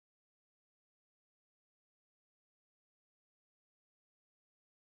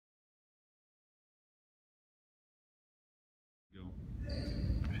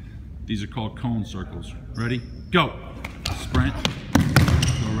These are called cone circles. Ready? Go! Sprint.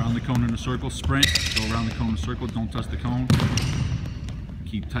 Go around the cone in a circle. Sprint. Go around the cone in a circle. Don't touch the cone.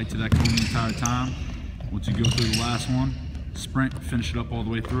 Keep tight to that cone the entire time. Once you go through the last one, sprint, finish it up all the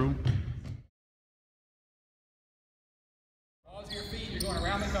way through. Balls to your feet, you're going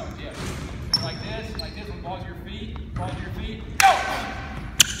around the cone, yeah. Like this, with balls to your feet, go!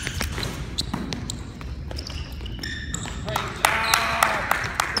 Great job!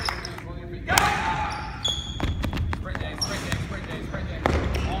 Balls to your feet, go! Sprint day.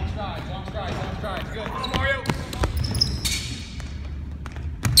 Long strides, good. Come on, Mario!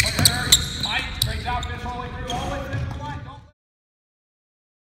 Hurry, Mike, great job, finish all the way through, all the way through the line.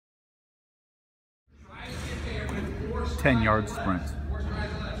 Try to get there with 4 strides. 10-yard sprint. 4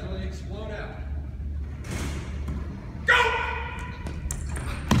 strides left, really explode out. Go!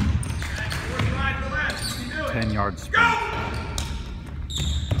 4 strides left, you can do it. 10-yard sprint.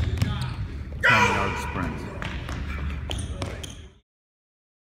 Go! 10-yard sprint.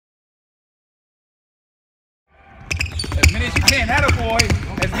 As many as you can, attaboy.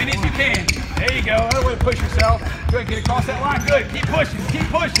 As many as you can. There you go. Another way to push yourself. Good, get across that line. Good. Keep pushing.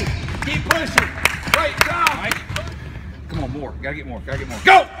 Great job. Mike. Come on, more. Gotta get more.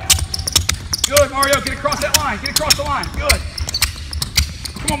 Go! Good, Mario. Get across that line. Get across the line. Good.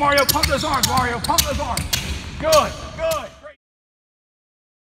 Come on, Mario. Pump those arms, Mario. Pump those arms. Good. Great.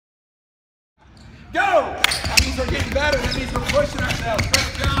 Go! That means we're getting better. That means we're pushing ourselves.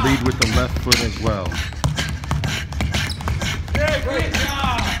 Great job. Lead with the left foot as well. Great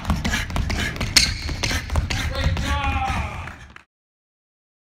job!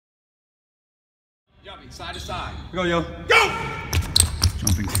 Jumping side to side. Go, yo. Go!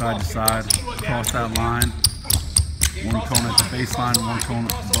 Jumping side to side, across that line. One cone at the baseline, one cone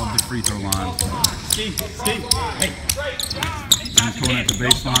above the free throw line. Steve. Hey. Great job. One cone at the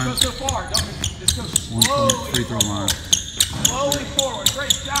baseline. Don't go so far. Just go One cone at the free throw line. slowly forward.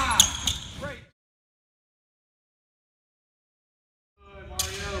 Great job. Great. Good,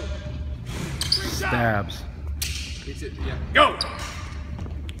 Mario. Great job. Stabs. Yeah. Go!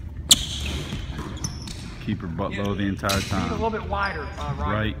 Keep her butt low the entire Need a time. little bit wider,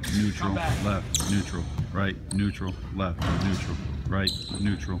 Right, neutral, Come back. left, neutral, right, neutral, left, neutral, right,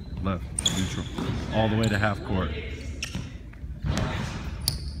 neutral, left, neutral. All the way to half court.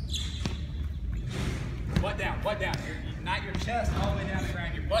 Butt down. Not your chest all the way down the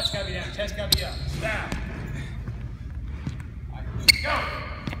ground. Your butt's gotta be down, chest gotta be up. Stab. Go!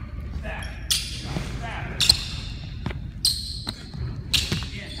 Stab.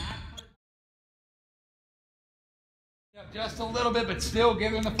 Just a little bit, but still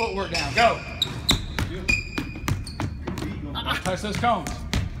giving the footwork down. Go! Touch those cones.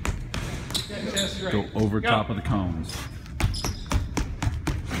 Go over top of the cones.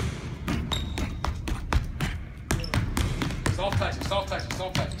 Soft touches.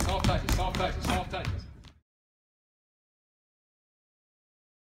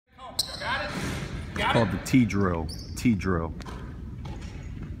 Got it? It's called the T-drill.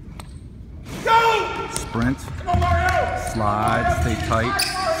 Go! Sprint, Come on, Mario! slide, stay tight,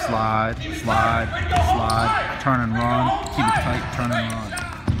 slide, turn and run, keep it tight, turn and run.